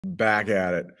back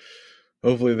at it.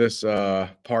 Hopefully this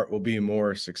part will be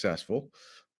more successful.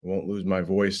 I won't lose my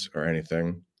voice or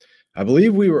anything. I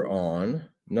believe we were on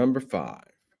number 5,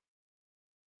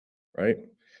 right?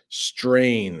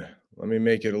 Strain. Let me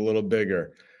make it a little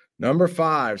bigger. Number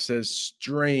 5 says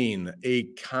strain, a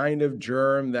kind of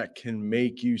germ that can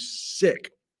make you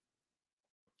sick.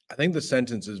 I think the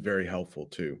sentence is very helpful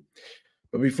too.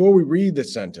 But before we read the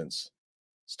sentence,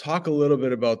 let's talk a little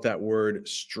bit about that word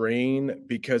strain,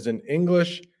 because in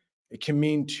English, it can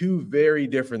mean two very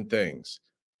different things.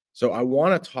 So I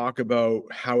want to talk about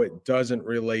how it doesn't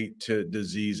relate to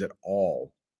disease at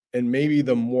all, and maybe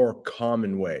the more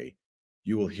common way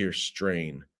you will hear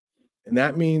strain. And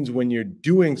that means when you're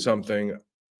doing something,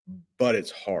 but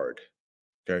it's hard.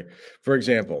 Okay. For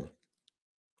example,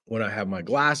 when I have my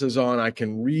glasses on, I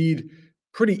can read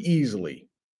pretty easily.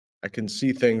 I can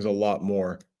see things a lot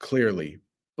more clearly.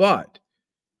 But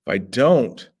if I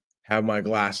don't have my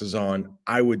glasses on,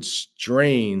 I would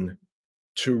strain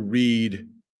to read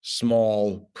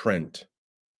small print.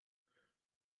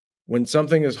 When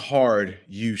something is hard,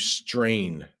 you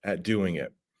strain at doing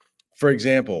it. For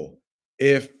example,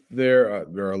 if there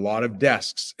are a lot of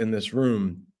desks in this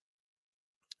room,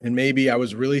 and maybe I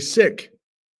was really sick,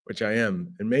 which I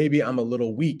am, and maybe I'm a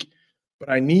little weak, but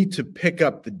I need to pick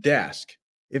up the desk.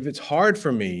 If it's hard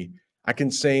for me, I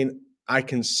can say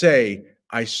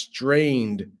I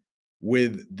strained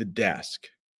with the desk.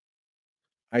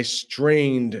 I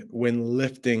strained when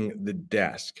lifting the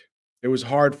desk. It was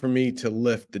hard for me to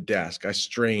lift the desk. I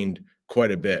strained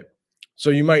quite a bit.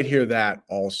 So you might hear that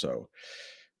also.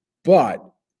 But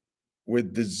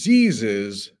with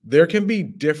diseases, there can be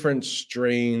different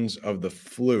strains of the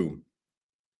flu.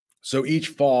 So each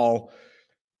fall,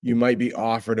 you might be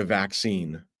offered a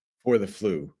vaccine for the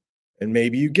flu, and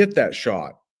maybe you get that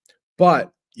shot,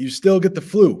 but you still get the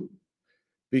flu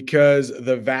because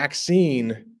the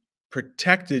vaccine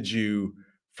protected you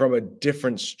from a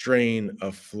different strain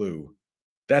of flu.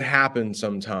 That happens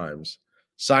sometimes.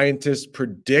 Scientists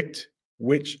predict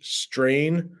which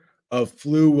strain of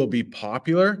flu will be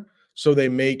popular, so they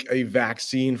make a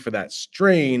vaccine for that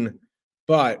strain.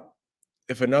 But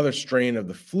if another strain of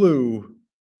the flu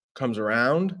comes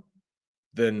around,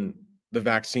 then the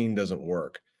vaccine doesn't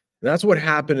work. And that's what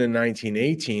happened in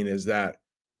 1918, is that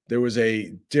there was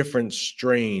a different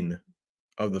strain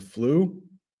of the flu,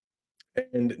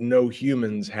 and no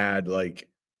humans had like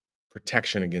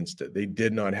protection against it. They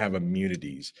did not have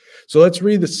immunities. So let's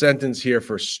read the sentence here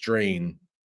for strain.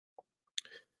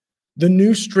 The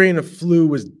new strain of flu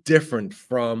was different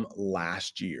from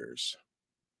last year's.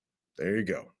 There you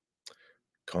go.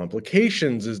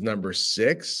 Complications is number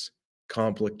 6.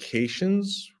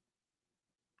 Complications.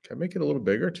 Can I make it a little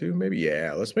bigger too? Maybe,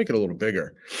 yeah, let's make it a little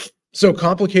bigger. So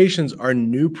complications are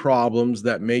new problems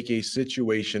that make a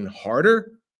situation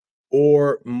harder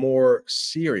or more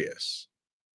serious.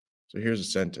 So here's a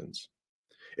sentence.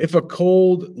 If a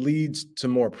cold leads to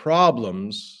more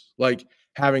problems, like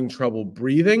having trouble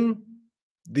breathing,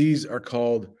 these are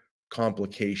called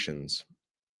complications.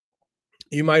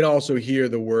 You might also hear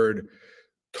the word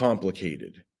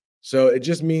complicated. So it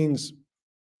just means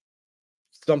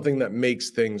something that makes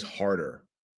things harder.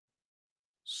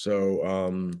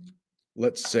 So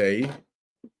let's say,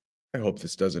 I hope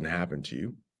this doesn't happen to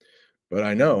you, but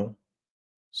I know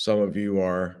some of you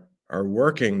are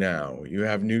working now. You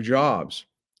have new jobs.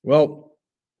 Well,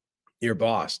 your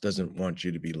boss doesn't want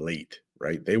you to be late,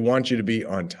 right? They want you to be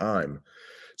on time.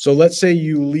 So let's say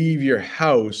you leave your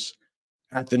house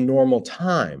at the normal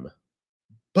time,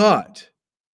 but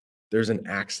there's an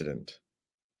accident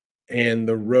and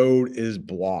the road is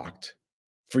blocked.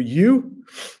 For you,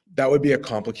 that would be a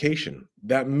complication.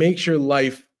 That makes your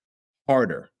life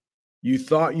harder. You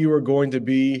thought you were going to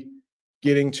be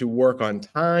getting to work on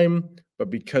time, but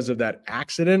because of that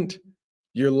accident,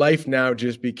 your life now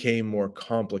just became more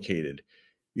complicated.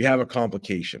 You have a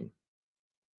complication.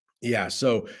 Yeah,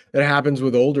 so that happens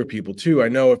with older people too. I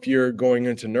know if you're going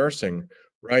into nursing,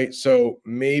 right? So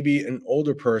maybe an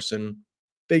older person,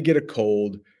 they get a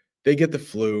cold, they get the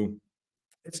flu.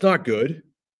 It's not good.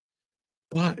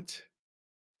 But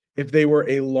if they were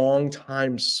a long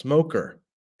time smoker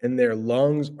and their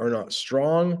lungs are not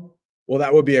strong, well,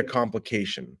 that would be a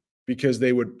complication because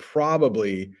they would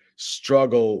probably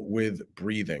struggle with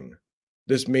breathing.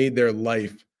 This made their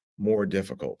life more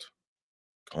difficult.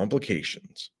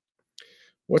 Complications.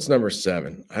 What's number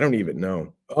 7? I don't even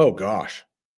know. Oh, gosh.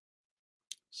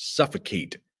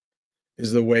 Suffocate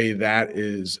is the way that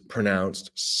is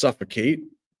pronounced. Suffocate.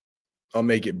 I'll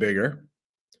make it bigger.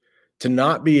 To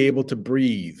not be able to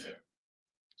breathe.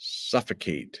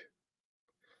 Suffocate.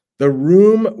 The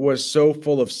room was so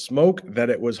full of smoke that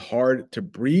it was hard to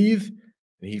breathe,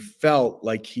 and he felt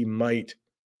like he might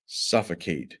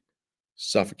suffocate.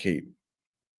 Suffocate.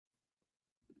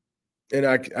 And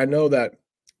I know that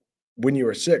when you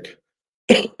are sick,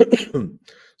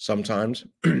 sometimes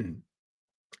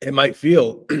it might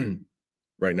feel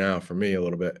right now for me a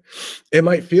little bit, it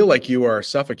might feel like you are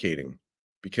suffocating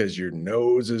because your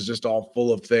nose is just all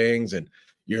full of things and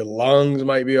your lungs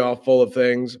might be all full of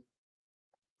things.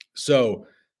 So,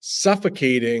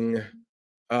 suffocating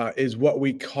is what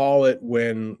we call it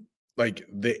when, like,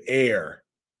 the air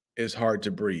is hard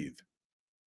to breathe.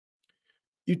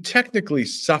 You technically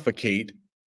suffocate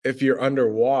if you're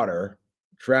underwater,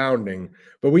 drowning,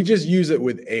 but we just use it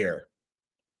with air.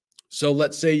 So,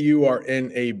 let's say you are in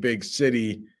a big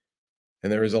city and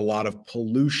there is a lot of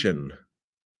pollution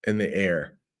in the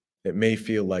air. It may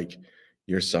feel like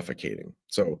you're suffocating.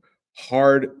 So,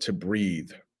 hard to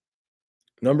breathe.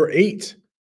 Number 8,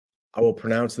 I will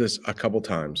pronounce this a couple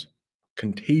times.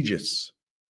 Contagious.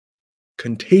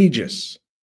 Contagious.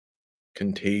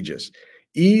 Contagious.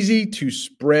 Easy to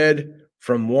spread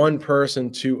from one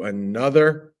person to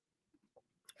another.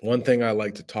 One thing I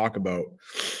like to talk about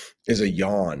is a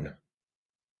yawn.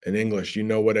 In English, you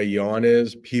know what a yawn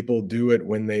is? People do it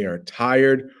when they are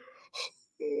tired,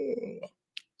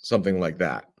 something like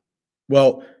that.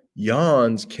 Well,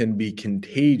 yawns can be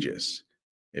contagious.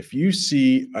 If you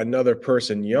see another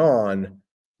person yawn,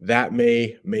 that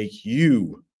may make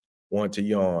you want to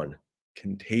yawn.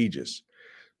 Contagious.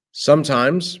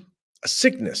 Sometimes a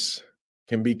sickness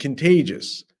can be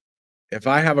contagious. If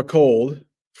I have a cold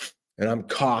and I'm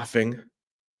coughing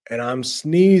and I'm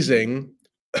sneezing,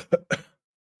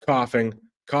 coughing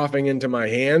into my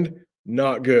hand,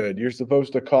 not good. You're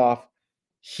supposed to cough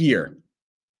here.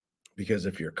 Because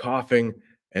if you're coughing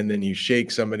and then you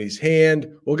shake somebody's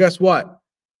hand, well, guess what?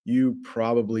 You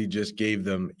probably just gave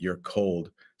them your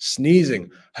cold. Sneezing,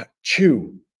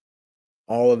 chew,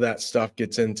 all of that stuff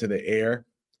gets into the air.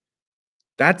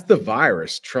 That's the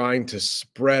virus trying to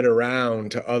spread around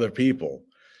to other people.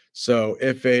 So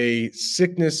if a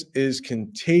sickness is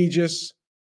contagious,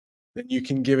 then you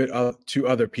can give it up to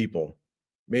other people.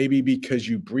 Maybe because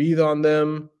you breathe on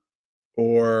them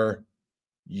or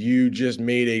you just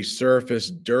made a surface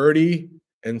dirty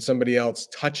and somebody else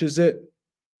touches it,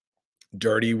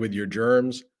 dirty with your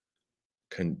germs,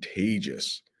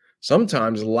 contagious.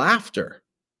 Sometimes laughter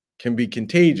can be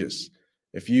contagious.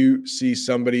 If you see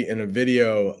somebody in a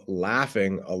video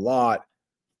laughing a lot,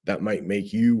 that might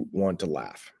make you want to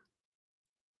laugh.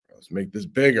 Let's make this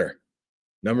bigger.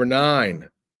 Number 9,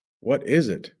 what is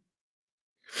it?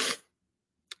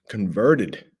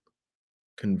 Converted.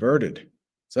 Converted.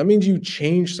 So that means you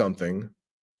change something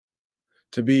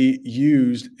to be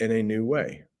used in a new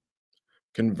way.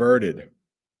 Converted.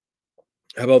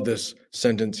 How about this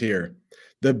sentence here?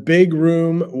 The big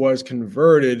room was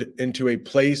converted into a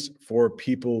place for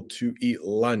people to eat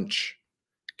lunch.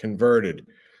 Converted.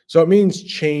 So it means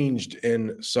changed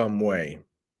in some way.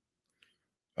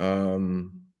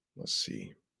 Let's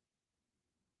see.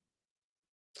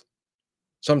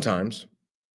 Sometimes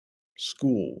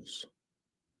schools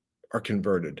are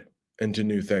converted into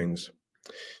new things.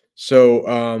 So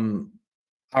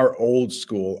our old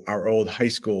school, our old high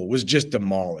school was just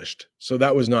demolished. So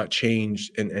that was not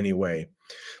changed in any way.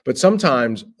 But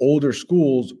sometimes older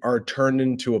schools are turned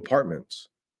into apartments.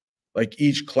 Like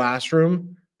each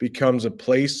classroom becomes a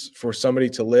place for somebody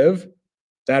to live.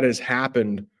 That has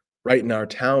happened right in our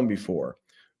town before.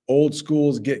 Old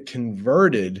schools get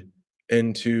converted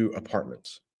into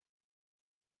apartments.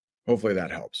 Hopefully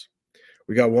that helps.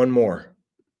 We got one more.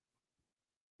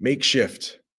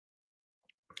 Makeshift.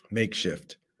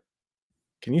 Makeshift.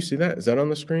 Can you see that? Is that on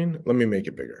the screen? Let me make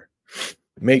it bigger.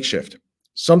 Makeshift.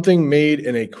 Something made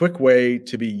in a quick way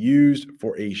to be used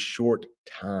for a short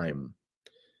time.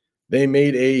 They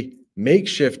made a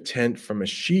makeshift tent from a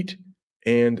sheet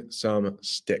and some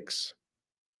sticks.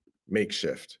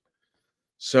 Makeshift.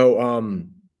 So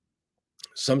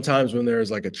sometimes when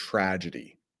there's like a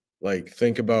tragedy, like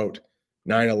think about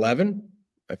 9/11,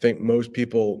 I think most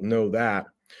people know that.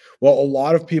 Well, a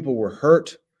lot of people were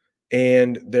hurt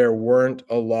and there weren't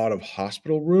a lot of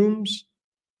hospital rooms.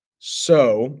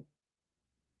 So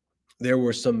there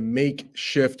were some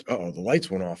makeshift. Oh, the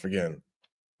lights went off again.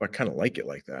 I kind of like it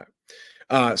like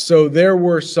that. So there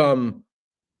were some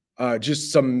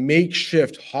just some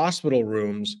makeshift hospital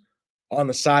rooms on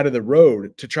the side of the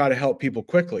road to try to help people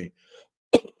quickly.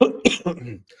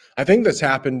 I think this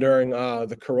happened during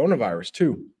the coronavirus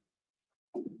too.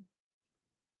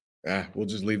 We'll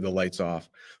just leave the lights off.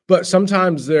 But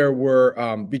sometimes there were,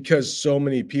 because so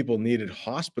many people needed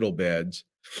hospital beds,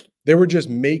 They were just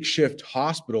makeshift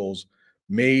hospitals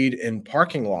made in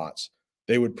parking lots.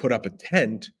 They would put up a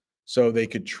tent so they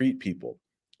could treat people.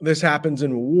 This happens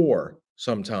in war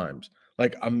sometimes.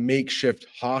 Like a makeshift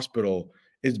hospital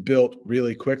is built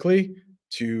really quickly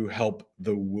to help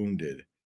the wounded.